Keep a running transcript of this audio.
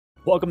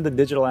Welcome to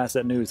Digital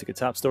Asset News. To get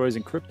top stories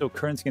in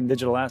cryptocurrency and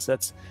digital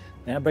assets,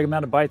 and I break them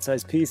out of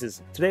bite-sized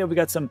pieces. Today we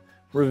got some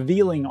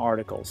revealing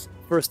articles.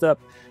 First up,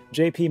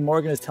 JP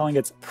Morgan is telling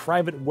its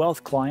private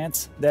wealth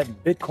clients that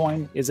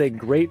Bitcoin is a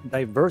great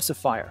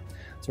diversifier.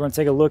 So we're going to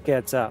take a look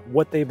at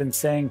what they've been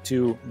saying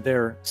to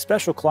their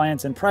special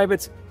clients in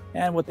private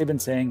and what they've been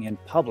saying in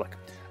public.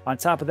 On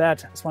top of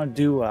that, I just want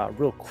to do a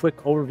real quick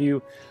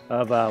overview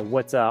of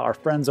what our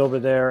friends over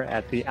there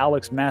at the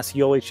Alex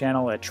Mascioli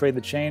channel at Trade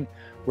the Chain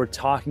were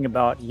talking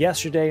about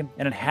yesterday,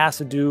 and it has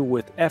to do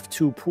with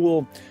F2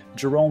 Pool,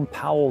 Jerome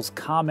Powell's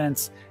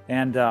comments,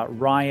 and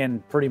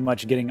Ryan pretty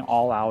much getting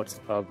all out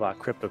of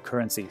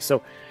cryptocurrency.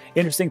 So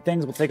interesting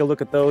things, we'll take a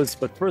look at those,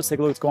 but first take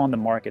a look at what's going on in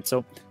the market.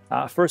 So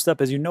first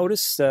up, as you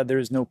notice,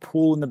 there's no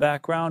pool in the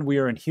background. We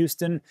are in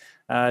Houston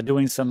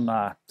doing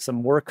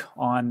some work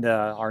on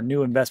our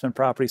new investment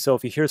property. So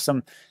if you hear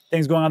some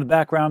things going on in the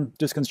background,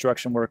 just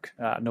construction work,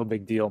 no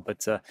big deal.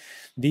 But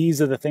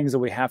these are the things that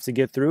we have to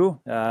get through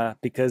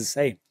because,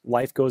 hey,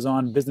 life goes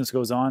on, business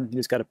goes on. You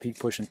just got to keep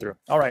pushing through.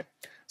 All right,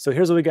 so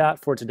here's what we got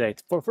for today.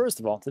 First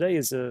of all, today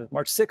is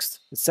March 6th.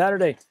 It's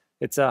Saturday.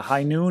 It's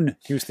high noon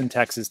Houston,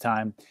 Texas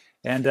time.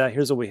 And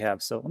here's what we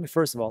have. So let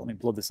me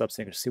blow this up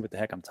so you can see what the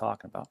heck I'm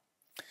talking about.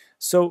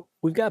 So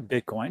we've got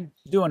Bitcoin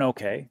doing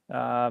okay,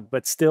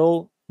 but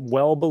still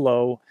well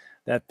below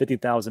that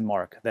 50,000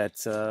 mark.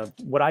 That's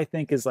what I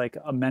think is like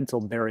a mental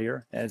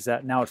barrier, is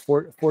that now at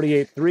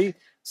 48.3.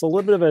 So a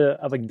little bit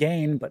of a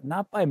gain, but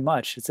not by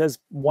much. It says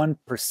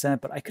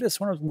 1%, but I could have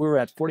sworn we were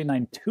at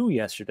 49.2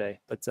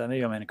 yesterday, but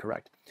maybe I'm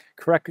incorrect.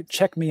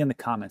 Check me in the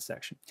comment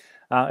section.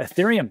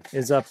 Ethereum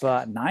is up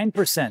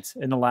 9%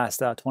 in the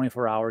last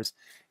 24 hours,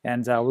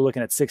 and we're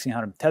looking at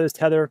 1,600. Tether's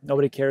Tether,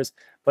 nobody cares.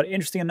 But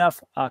interesting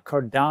enough,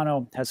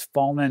 Cardano has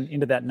fallen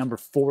into that number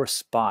 4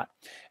 spot.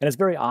 And it's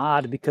very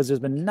odd because there's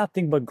been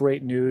nothing but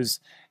great news.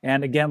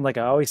 And again, like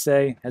I always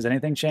say, has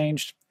anything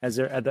changed? Have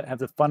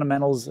the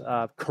fundamentals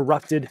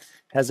corrupted?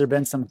 Has there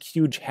been some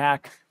huge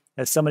hack?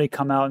 Has somebody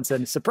come out and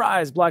said,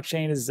 surprise,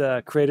 blockchain is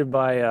created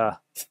by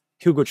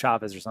Hugo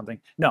Chavez or something?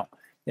 No,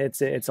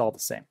 it's all the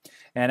same.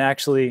 And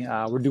actually,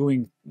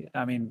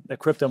 the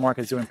crypto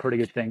market is doing pretty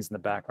good things in the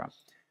background.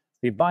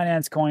 The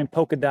Binance coin,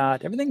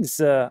 Polkadot,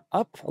 everything's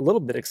up a little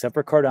bit except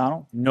for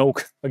Cardano. No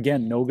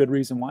good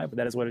reason why, but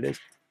that is what it is.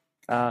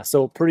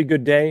 So pretty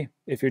good day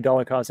if you're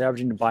dollar cost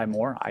averaging to buy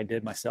more. I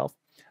did myself.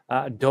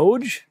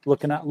 Doge,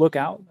 look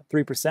out,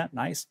 3%,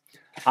 nice.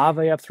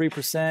 Aave up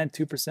 3%,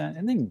 2%.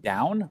 Anything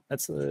down?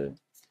 That's in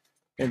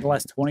the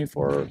last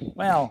 24.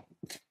 Well,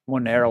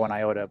 Monero and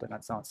IOTA, but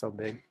that's not so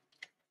big.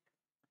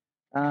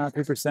 3%,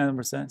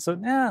 1%. So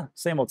yeah,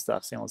 same old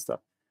stuff.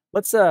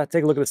 Let's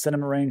take a look at the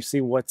sentiment range,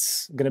 see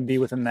what's going to be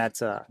within that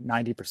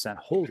 90%.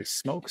 Holy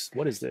smokes,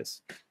 what is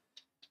this?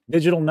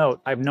 Digital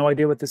note. I have no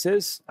idea what this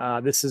is.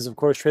 This is, of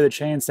course, Trade the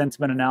Chain,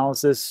 sentiment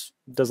analysis,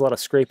 does a lot of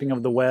scraping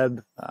of the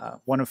web,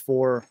 1 of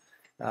 4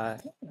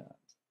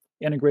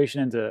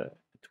 integration into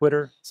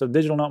Twitter. So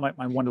digital note might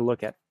one to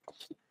look at.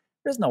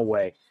 There's no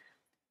way.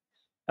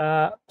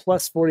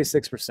 Plus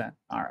 46%.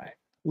 All right.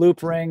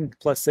 Loop ring,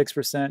 plus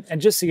 6%.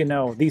 And just so you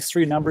know, these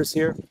 3 numbers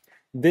here,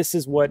 this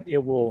is what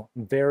it will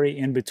vary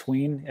in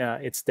between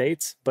its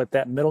states, but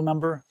that middle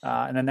number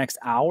in the next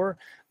hour,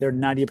 they're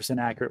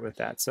 90% accurate with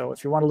that. So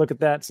if you want to look at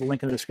that, it's a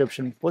link in the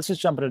description. Let's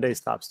just jump into today's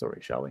top story,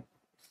 shall we?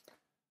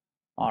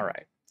 All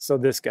right, so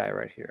this guy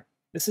right here.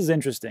 This is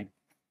interesting.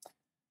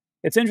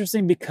 It's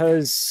interesting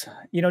because,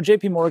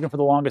 JP Morgan for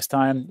the longest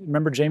time,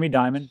 remember Jamie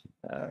Dimon,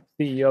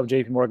 CEO of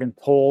JP Morgan,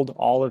 told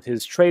all of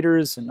his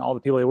traders and all the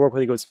people they work with,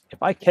 he goes,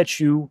 if I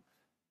catch you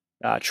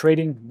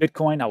trading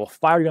Bitcoin, I will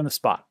fire you on the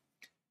spot.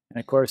 And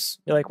of course,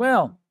 you're like,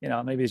 well,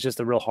 maybe he's just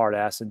a real hard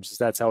ass and just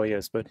that's how he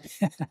is. But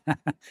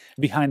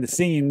behind the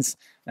scenes,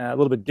 a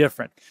little bit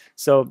different.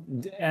 So,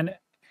 and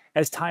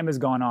as time has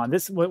gone on,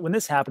 when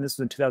this happened, this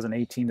was in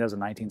 2018,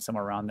 2019,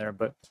 somewhere around there.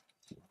 But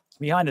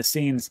behind the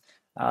scenes,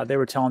 they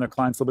were telling their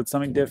clients a little bit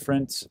something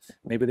different.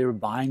 Maybe they were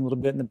buying a little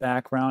bit in the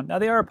background. Now,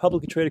 they are a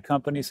publicly traded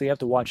company, so you have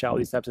to watch out with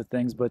these types of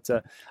things. But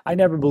I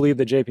never believed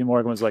that JP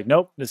Morgan was like,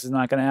 nope, this is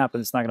not going to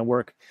happen. It's not going to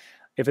work.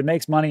 If it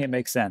makes money, it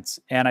makes sense.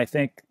 And I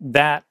think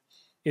that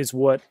is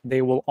what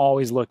they will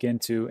always look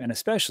into, and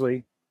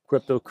especially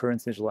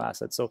cryptocurrency digital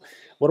assets. So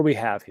what do we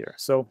have here?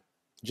 So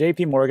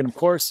JP Morgan, of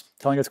course,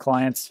 telling its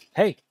clients,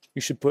 hey,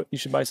 you should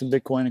buy some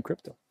Bitcoin and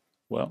crypto.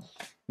 Well,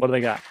 what do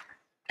they got?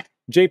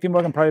 JP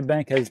Morgan Private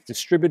Bank has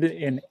distributed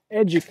an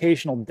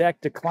educational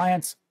deck to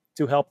clients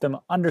to help them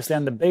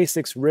understand the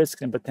basics,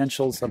 risks, and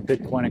potentials of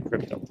Bitcoin and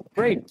crypto.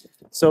 Great.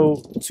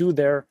 So to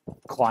their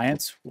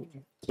clients,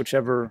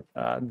 whichever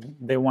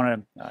they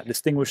want to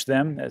distinguish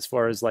them as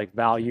far as like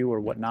value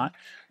or whatnot,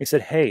 they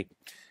said, hey,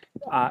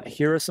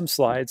 here are some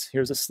slides.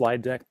 Here's a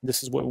slide deck.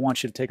 This is what we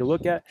want you to take a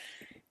look at.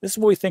 This is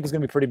what we think is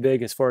going to be pretty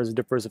big as far as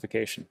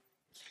diversification.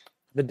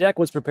 The deck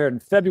was prepared in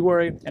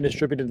February and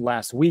distributed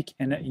last week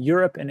in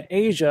Europe and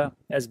Asia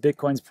as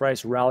Bitcoin's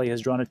price rally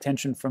has drawn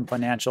attention from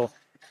financial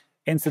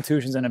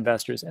institutions and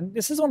investors. And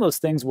this is one of those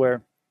things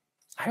where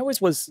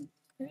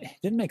it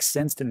didn't make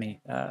sense to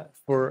me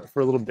for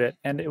a little bit.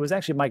 And it was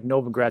actually Mike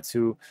Novogratz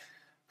who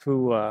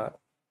who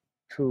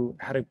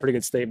had a pretty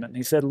good statement.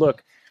 He said,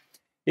 look,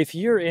 if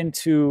you're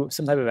into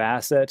some type of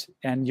asset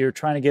and you're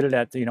trying to get it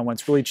at, when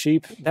it's really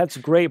cheap, that's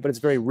great, but it's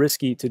very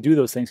risky to do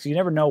those things because you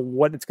never know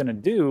what it's going to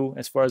do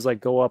as far as like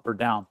go up or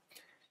down.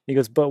 He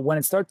goes, but when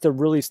it starts to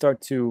really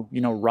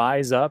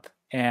rise up,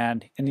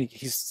 and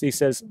he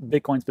says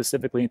Bitcoin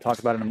specifically, he talked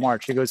about it in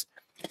March. He goes,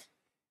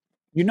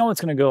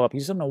 it's going to go up. You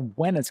just don't know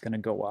when it's going to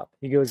go up.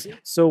 He goes,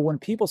 so when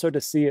people start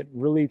to see it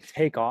really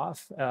take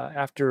off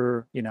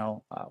after,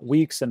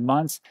 weeks and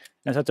months,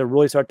 and start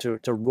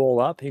to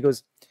roll up, he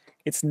goes,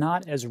 it's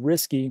not as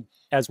risky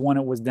as when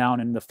it was down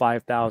in the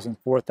 5,000,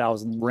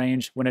 4,000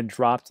 range when it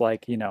dropped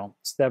like,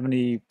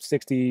 70,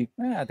 60,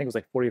 I think it was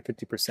like 40 or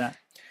 50%.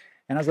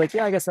 And I was like,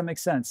 yeah, I guess that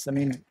makes sense. I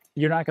mean,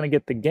 you're not going to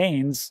get the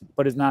gains,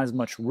 but it's not as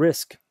much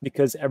risk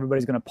because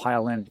everybody's going to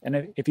pile in.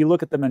 And if you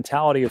look at the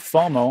mentality of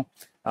FOMO,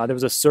 there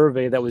was a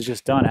survey that was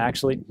just done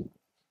actually,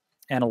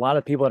 and a lot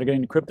of people that are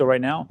getting into crypto right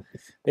now,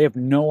 they have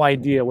no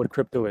idea what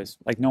crypto is,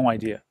 like no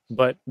idea,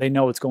 but they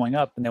know it's going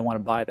up and they want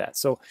to buy that.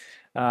 So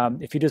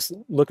if you just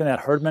look at that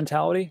herd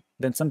mentality,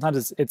 then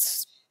sometimes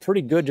it's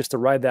pretty good just to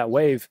ride that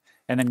wave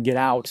and then get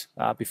out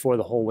before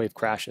the whole wave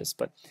crashes.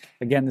 But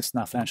again, this is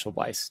not financial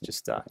advice,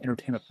 just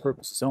entertainment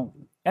purposes only.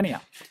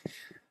 Anyhow,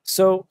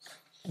 so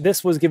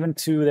this was given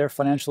to their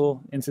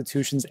financial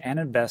institutions and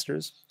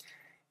investors.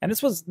 And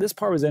this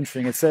part was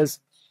interesting. It says,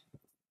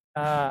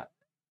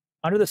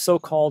 under the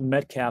so-called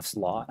Metcalfe's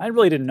law, I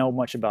really didn't know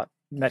much about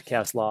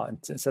Metcalfe's law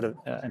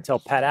until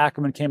Pat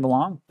Ackerman came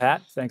along.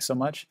 Pat, thanks so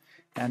much.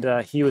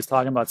 And he was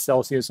talking about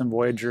Celsius and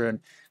Voyager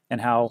and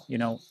how,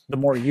 the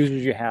more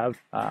users you have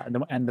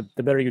and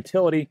the better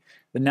utility,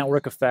 the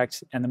network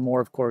effect, and the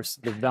more, of course,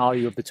 the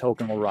value of the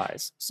token will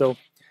rise. So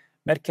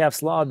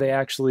Metcalfe's law, they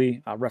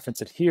actually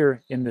reference it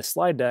here in this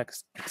slide deck.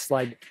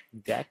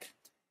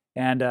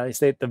 And they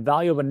state the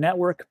value of a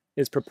network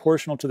is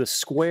proportional to the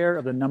square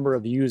of the number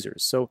of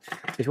users. So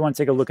if you want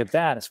to take a look at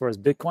that as far as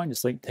Bitcoin,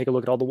 just take a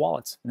look at all the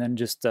wallets and then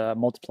just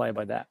multiply it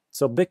by that.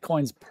 So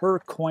Bitcoin's per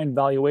coin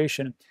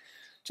valuation,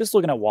 just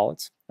looking at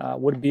wallets,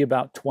 would be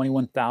about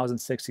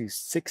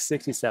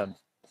 21,667.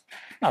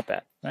 Not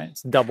bad, right?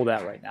 It's double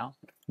that right now.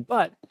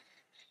 But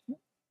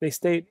they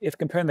state if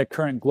comparing the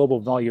current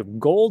global value of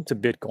gold to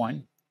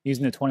Bitcoin,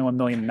 using the 21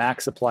 million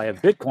max supply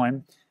of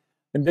Bitcoin,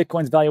 then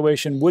Bitcoin's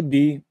valuation would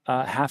be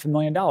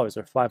 $500,000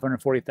 or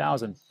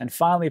 540,000. And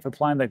finally, if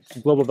applying the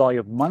global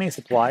value of money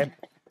supply,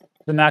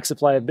 the max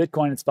supply of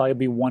Bitcoin, its value would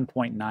be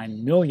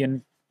 1.9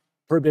 million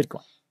per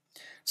Bitcoin.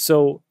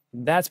 So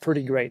that's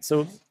pretty great.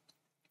 So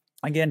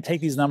again, take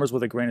these numbers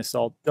with a grain of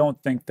salt.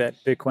 Don't think that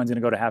Bitcoin's going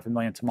to go to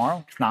 500,000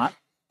 tomorrow. It's not.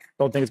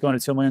 Don't think it's going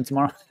to 2 million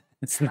tomorrow.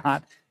 It's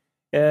not.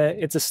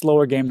 It's a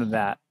slower game than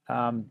that.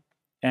 And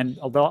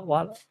a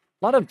lot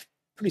of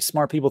pretty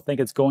smart people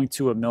think it's going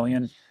to 1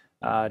 million.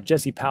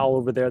 Jesse Powell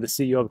over there, the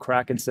CEO of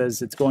Kraken,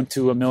 says it's going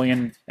to 1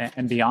 million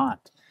and beyond.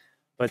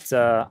 But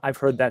I've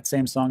heard that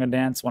same song and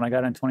dance when I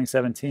got in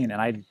 2017,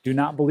 and I do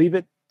not believe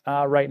it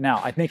right now.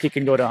 I think it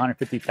can go to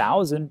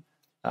 150,000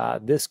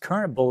 this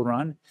current bull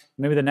run.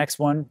 Maybe the next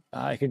one,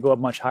 it could go up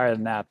much higher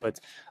than that. But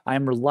I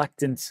am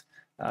reluctant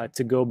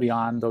to go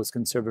beyond those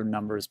conservative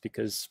numbers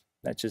because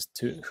that's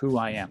just who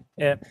I am.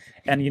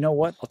 And you know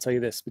what? I'll tell you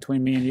this.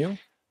 Between me and you,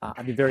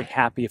 I'd be very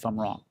happy if I'm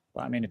wrong.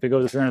 I mean, if it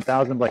goes to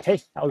 300,000, I'm like,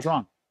 hey, I was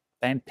wrong.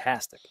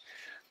 Fantastic.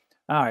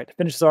 All right, to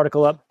finish this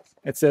article up,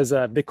 it says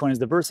Bitcoin is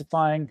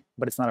diversifying,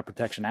 but it's not a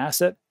protection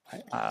asset.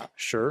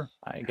 Sure,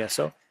 I guess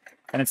so.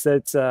 And it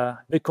says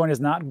Bitcoin is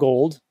not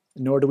gold,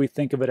 nor do we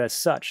think of it as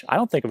such. I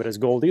don't think of it as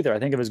gold either. I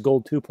think of it as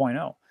gold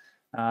 2.0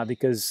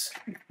 because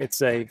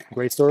it's a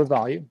great store of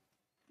value.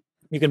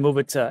 You can move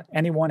it to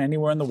anyone,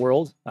 anywhere in the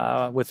world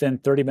within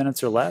 30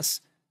 minutes or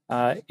less.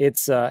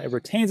 It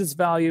retains its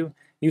value.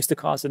 It used to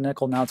cost a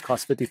nickel, now it's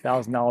cost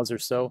 $50,000 or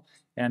so,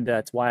 and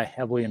that's why I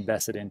heavily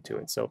invested into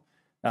it. So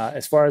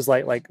as far as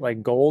like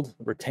gold,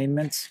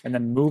 retainments, and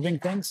then moving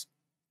things,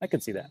 I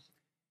could see that.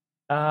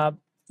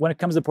 When it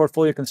comes to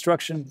portfolio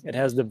construction, it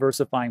has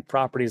diversifying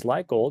properties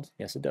like gold.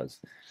 Yes, it does.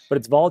 But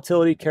its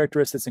volatility,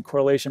 characteristics, and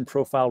correlation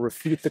profile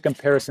refute the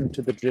comparison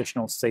to the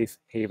traditional safe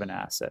haven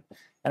asset.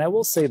 And I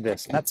will say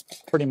this, and that's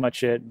pretty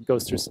much it. It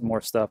goes through some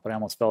more stuff, but I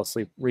almost fell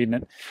asleep reading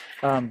it.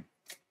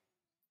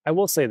 I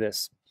will say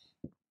this.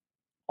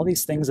 All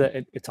these things that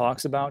it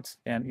talks about,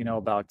 and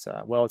about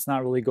well, it's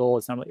not really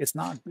gold. It's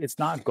not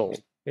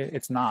gold.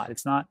 It's not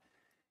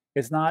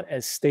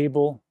as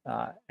stable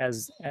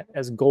as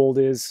gold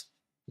is.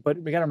 But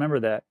we got to remember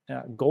that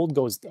gold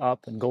goes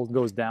up and gold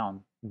goes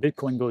down.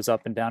 Bitcoin goes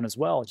up and down as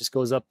well. It just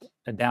goes up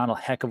and down a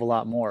heck of a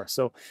lot more.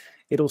 So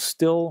it'll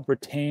still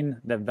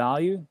retain the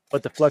value,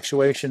 but the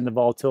fluctuation, the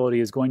volatility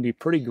is going to be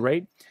pretty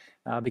great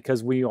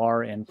because we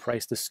are in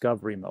price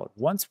discovery mode.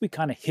 Once we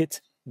kind of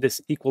hit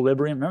this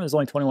equilibrium, remember there's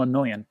only 21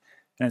 million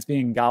and it's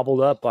being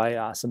gobbled up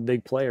by some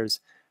big players.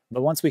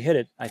 But once we hit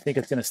it, I think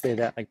it's going to stay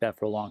like that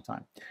for a long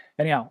time.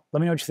 Anyhow, let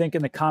me know what you think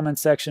in the comment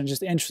section.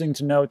 Just interesting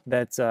to note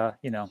that,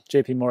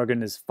 JP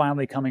Morgan is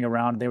finally coming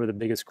around. They were the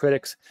biggest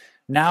critics.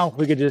 Now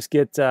we could just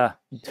get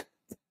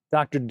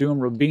Dr. Doom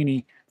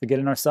Robini to get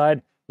in our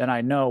side. Then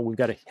I know we've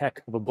got a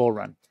heck of a bull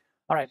run.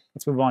 All right,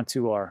 let's move on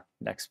to our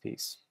next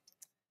piece.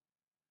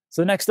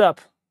 So next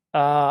up,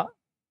 the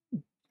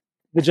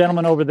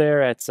gentleman over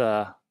there at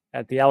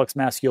the Alex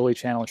Mascioli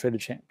channel,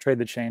 Trade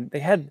the Chain, they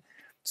had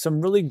some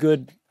really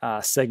good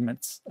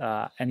segments,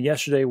 and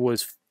yesterday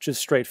was just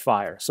straight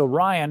fire. So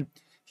Ryan,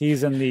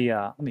 he's in the,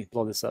 let me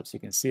blow this up so you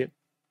can see it.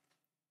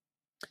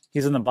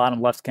 He's in the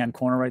bottom left-hand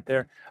corner right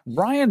there.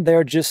 Ryan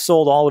there just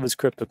sold all of his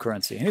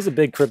cryptocurrency, and he's a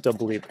big crypto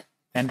believer.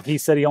 And he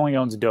said he only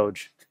owns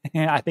Doge.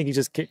 And I think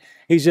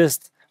he's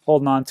just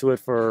holding on to it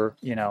for,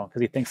 you know,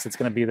 because he thinks it's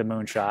going to be the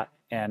moonshot.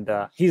 And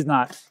he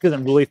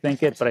doesn't really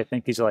think it, but I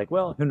think he's like,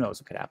 well, who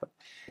knows what could happen.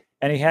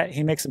 And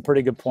he makes some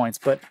pretty good points.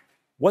 But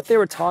what they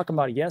were talking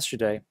about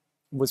yesterday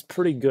was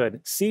pretty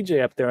good.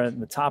 CJ up there in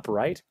the top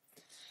right,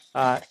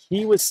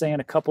 he was saying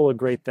a couple of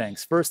great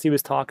things. First, he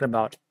was talking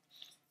about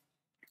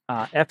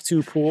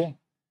F2 pool,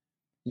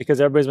 because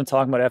everybody's been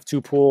talking about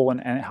F2 pool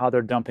and how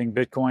they're dumping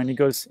Bitcoin. He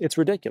goes, it's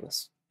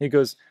ridiculous. He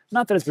goes,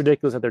 not that it's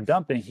ridiculous that they're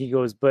dumping. He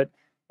goes, but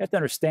you have to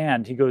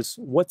understand, he goes,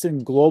 what's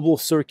in global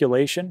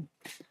circulation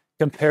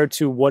compared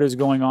to what is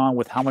going on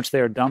with how much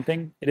they are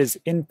dumping, it is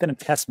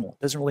infinitesimal.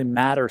 It doesn't really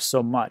matter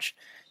so much.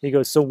 He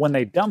goes, so when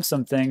they dump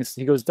some things,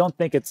 he goes, don't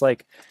think it's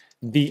like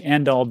the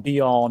end all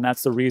be all, and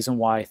that's the reason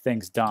why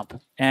things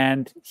dump.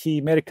 And he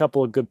made a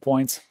couple of good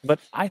points, but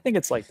I think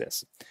it's like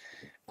this.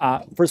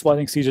 First of all, I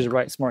think CJ's a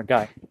right, smart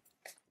guy.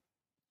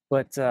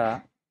 But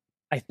I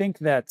think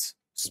that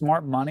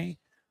smart money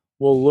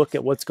will look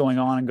at what's going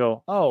on and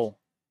go, oh,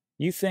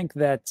 you think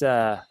that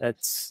that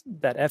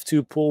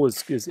F2 pool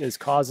is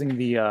causing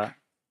the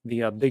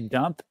big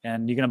dump,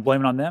 and you're going to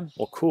blame it on them?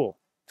 Well, cool.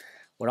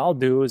 What I'll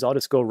do is I'll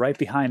just go right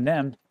behind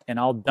them, and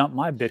I'll dump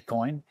my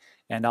Bitcoin,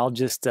 and I'll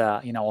just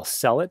I'll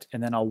sell it,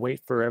 and then I'll wait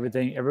for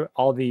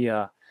all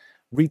the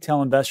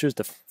retail investors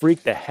to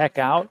freak the heck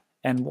out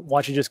and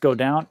watch it just go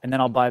down, and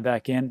then I'll buy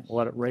back in,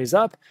 let it raise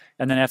up,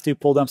 and then F2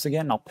 pull dumps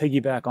again, and I'll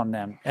piggyback on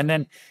them. And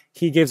then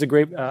he gives a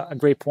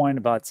great point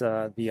about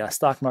the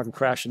stock market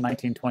crash in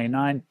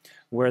 1929,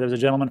 where there's a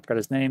gentleman, I forgot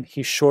his name,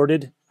 he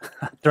shorted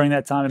during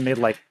that time and made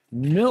like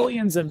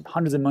millions and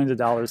hundreds of millions of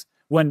dollars,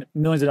 when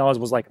millions of dollars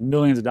was like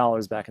millions of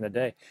dollars back in the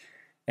day.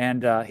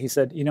 And he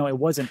said, you know, it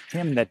wasn't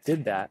him that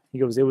did that. He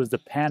goes, it was the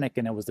panic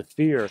and it was the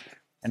fear,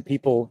 and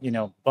people, you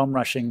know, bum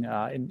rushing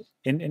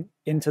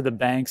into the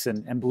banks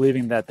and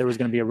believing that there was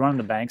going to be a run on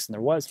the banks, and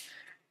there was.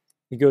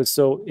 He goes,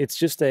 so it's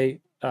just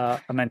a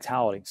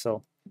mentality.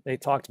 So they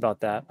talked about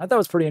that. I thought it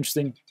was pretty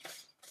interesting,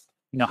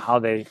 you know, how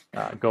they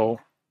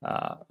go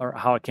or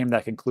how it came to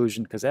that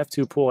conclusion, because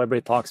F2 pool,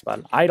 everybody talks about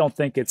it. I don't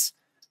think it's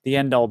the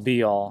end all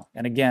be all.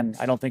 And again,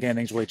 I don't think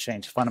anything's really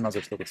changed. Fundamentals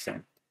are still the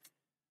same.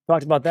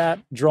 Talked about that.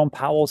 Jerome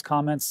Powell's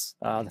comments,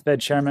 the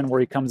Fed chairman, where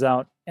he comes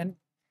out and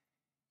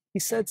he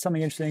said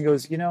something interesting. He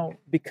goes, you know,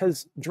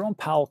 because Jerome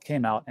Powell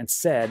came out and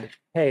said,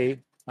 hey,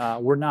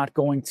 we're not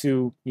going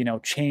to, you know,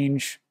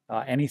 change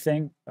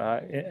anything.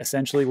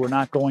 Essentially, we're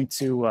not going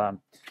to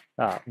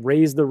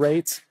raise the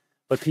rates,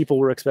 but people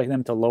were expecting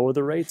them to lower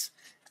the rates.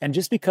 And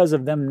just because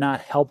of them not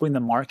helping the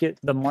market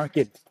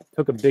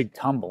took a big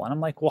tumble. And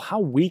I'm like, well, how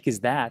weak is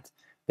that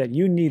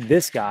you need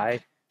this guy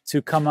to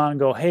come out and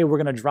go, hey, we're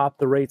going to drop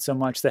the rate so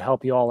much to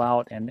help you all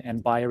out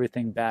and buy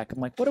everything back.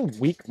 I'm like, what a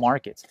weak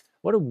market.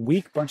 What a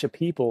weak bunch of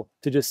people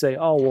to just say,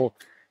 oh, well,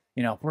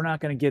 you know, we're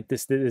not going to get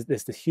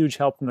this huge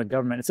help from the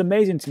government. It's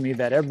amazing to me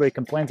that everybody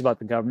complains about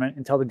the government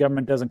until the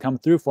government doesn't come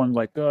through for them,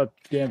 like, oh,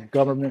 damn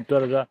government,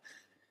 da da da.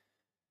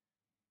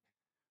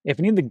 If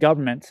you need the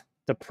government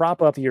to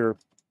prop up your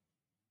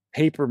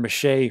paper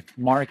mache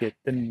market,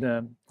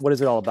 then what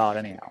is it all about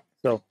anyhow?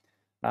 So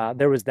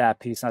there was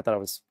that piece, and I thought it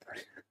was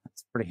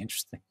pretty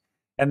interesting.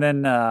 And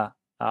then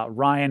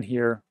Ryan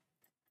here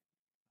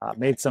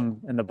made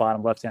some, in the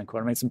bottom left-hand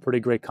corner, made some pretty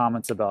great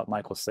comments about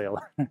Michael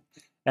Saylor.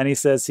 And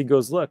he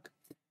goes, look,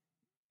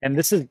 and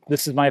this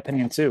is my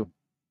opinion too.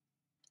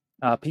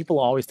 People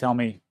always tell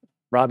me,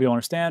 Rob, you don't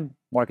understand,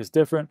 market's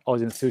different, all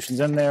these institutions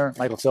in there,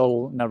 Michael Saylor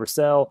will never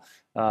sell,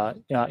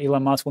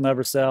 Elon Musk will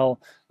never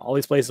sell, all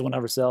these places will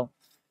never sell.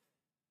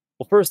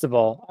 Well, first of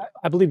all,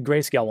 I believe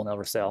Grayscale will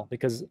never sell,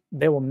 because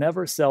they will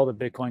never sell the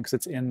Bitcoin because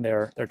it's in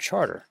their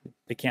charter.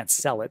 They can't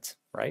sell it,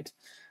 right?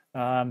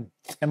 And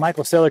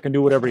Michael Saylor can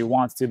do whatever he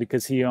wants to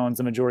because he owns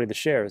the majority of the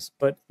shares.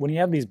 But when you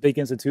have these big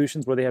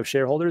institutions where they have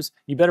shareholders,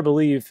 you better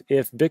believe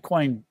if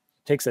Bitcoin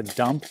takes a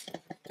dump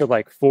to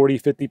like 40,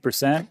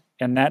 50%,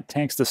 and that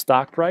tanks the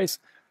stock price,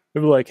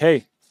 they'll be like,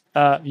 hey,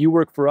 you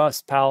work for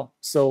us, pal,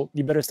 so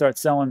you better start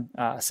selling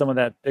some of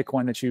that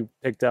Bitcoin that you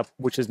picked up,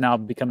 which is now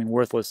becoming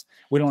worthless.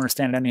 We don't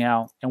understand it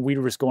anyhow, and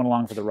we're just going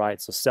along for the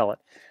ride, so sell it.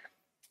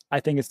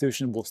 I think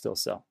institutions will still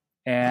sell.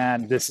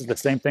 And this is the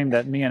same thing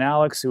that me and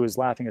Alex, who is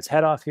laughing his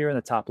head off here in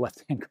the top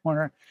left-hand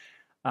corner,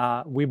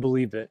 we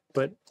believe it.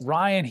 But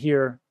Ryan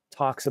here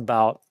talks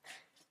about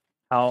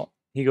how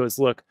he goes,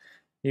 look,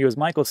 he goes,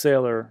 Michael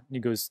Saylor, he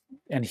goes,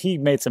 and he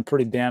made some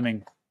pretty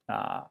damning,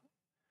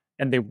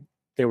 and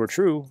they were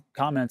true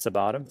comments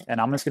about him. And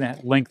I'm just going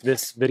to link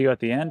this video at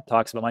the end.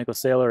 Talks about Michael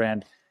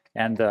Saylor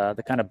and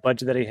the kind of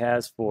budget that he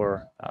has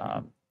for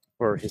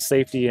for his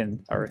safety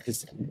and or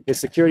his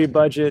security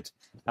budget,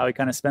 how he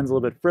kind of spends a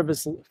little bit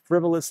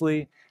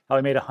frivolously, how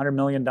he made a $100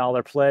 million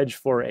pledge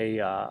for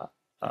a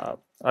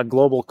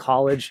global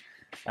college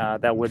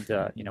that would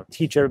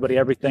teach everybody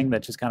everything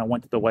that just kind of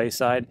went to the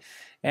wayside.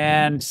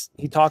 And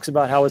he talks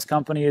about how his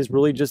company is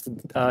really just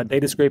a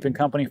data scraping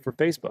company for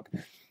Facebook.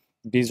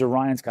 These are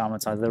Ryan's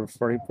comments. They were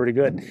pretty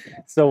good.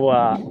 So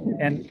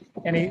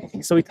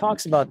he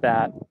talks about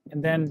that,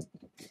 and then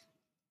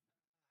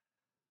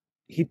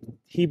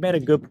he made a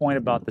good point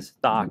about the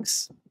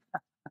stocks,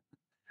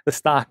 the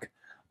stock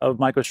of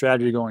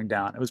MicroStrategy going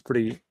down. It was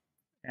pretty,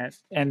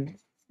 and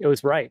it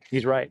was right.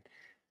 He's right.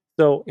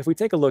 So if we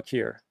take a look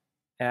here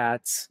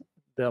at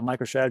the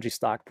MicroStrategy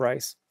stock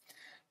price,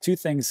 two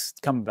things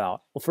come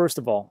about. Well, first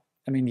of all,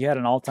 I mean, you had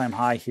an all-time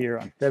high here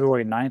on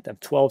February 9th of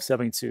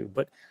 1272,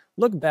 but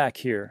look back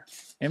here,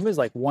 and it was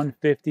like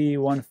 150,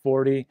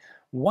 140,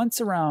 once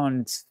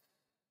around,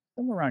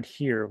 somewhere around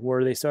here,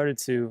 where they started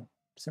to,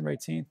 December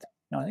 18th,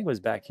 no, I think it was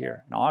back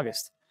here in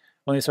August,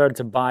 when they started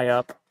to buy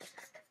up,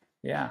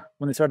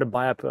 when they started to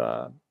buy up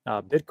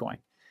Bitcoin.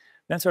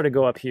 Then it started to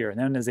go up here, and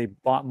then as they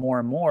bought more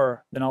and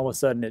more, then all of a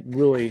sudden it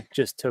really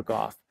just took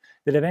off.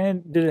 Did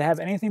it have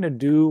anything to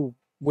do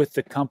with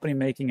the company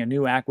making a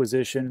new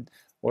acquisition,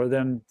 or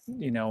them,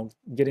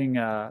 getting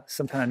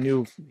some kind of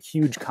new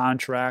huge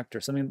contract or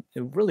something?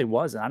 It really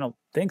wasn't. I don't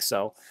think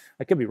so.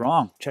 I could be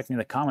wrong. Check me in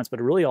the comments, but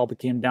it really all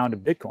came down to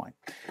Bitcoin.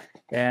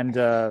 And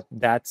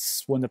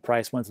that's when the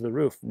price went to the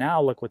roof.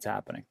 Now look what's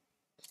happening.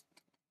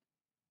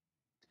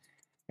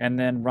 And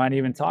then Ryan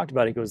even talked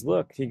about it. He goes,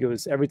 look,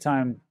 every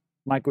time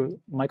Michael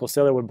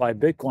Saylor would buy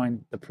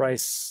Bitcoin, the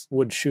price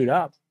would shoot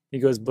up. He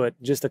goes, but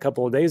just a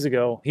couple of days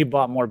ago, he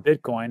bought more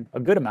Bitcoin, a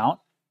good amount,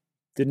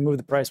 didn't move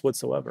the price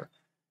whatsoever.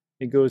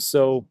 He goes,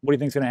 so what do you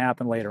think is going to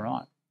happen later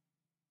on?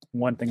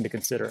 One thing to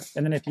consider.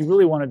 And then if you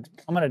really want to,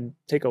 I'm going to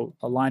take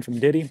a line from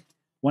Diddy.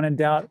 When in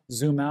doubt,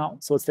 zoom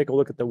out. So let's take a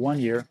look at the 1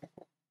 year.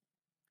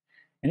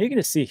 And you can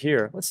just see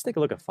here, let's take a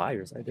look at 5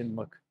 years. I didn't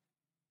look.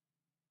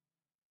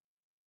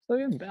 So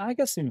I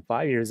guess in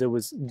 5 years, it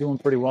was doing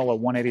pretty well at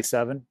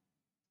 187.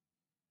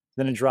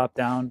 Then it dropped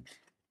down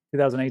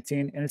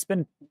 2018, and it's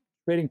been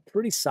trading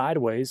pretty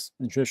sideways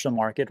in the traditional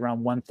market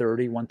around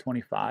 130,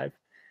 125.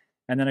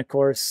 And then, of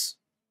course,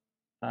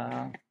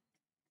 go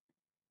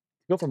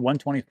from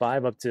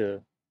 125 up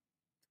to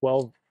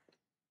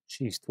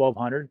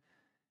 1200,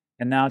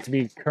 and now to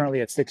be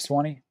currently at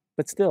 620.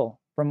 But still,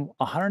 from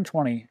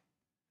 120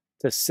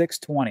 to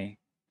 620,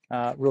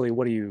 really,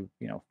 what do you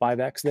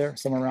 5x there,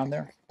 somewhere around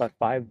there, about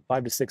 5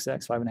 to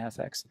 6x,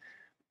 5.5x.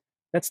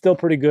 That's still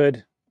pretty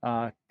good,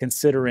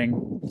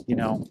 considering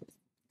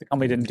the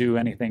company didn't do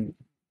anything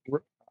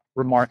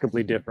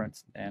remarkably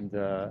different, and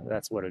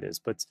that's what it is.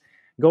 But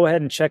go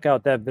ahead and check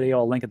out that video.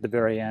 I'll link at the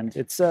very end.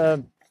 It's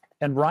and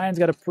Ryan's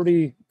got a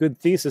pretty good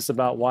thesis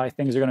about why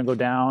things are going to go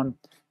down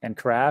and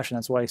crash, and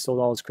that's why he sold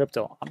all his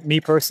crypto. Me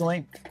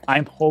personally,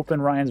 I'm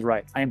hoping Ryan's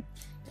right. I'm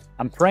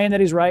praying that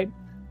he's right,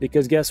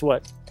 because guess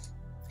what?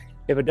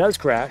 If it does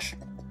crash,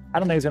 I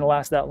don't think it's going to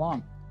last that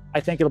long. I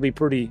think it'll be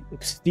pretty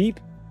steep,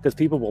 because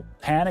people will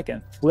panic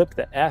and flip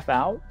the F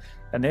out,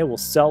 and they will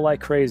sell like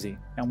crazy.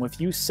 And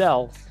if you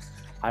sell,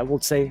 I will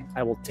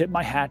tip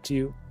my hat to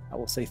you. I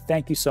will say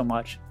thank you so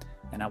much,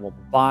 and I will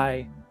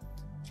buy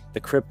the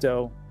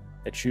crypto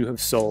that you have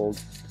sold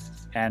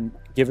and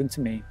given to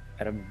me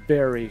at a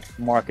very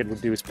market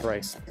reduced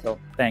price. So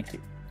thank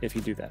you if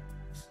you do that.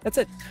 That's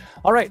it.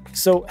 All right.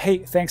 So, hey,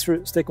 thanks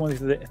for sticking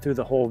with me through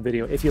the whole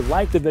video. If you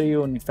liked the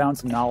video and you found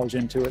some knowledge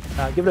into it,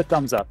 give it a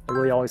thumbs up. It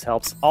really always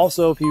helps.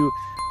 Also, if you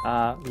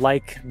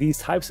like these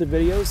types of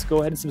videos, go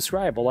ahead and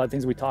subscribe. A lot of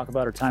things we talk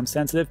about are time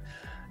sensitive.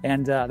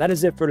 And that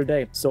is it for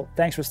today. So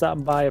thanks for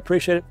stopping by. I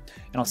appreciate it.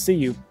 And I'll see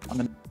you on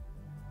the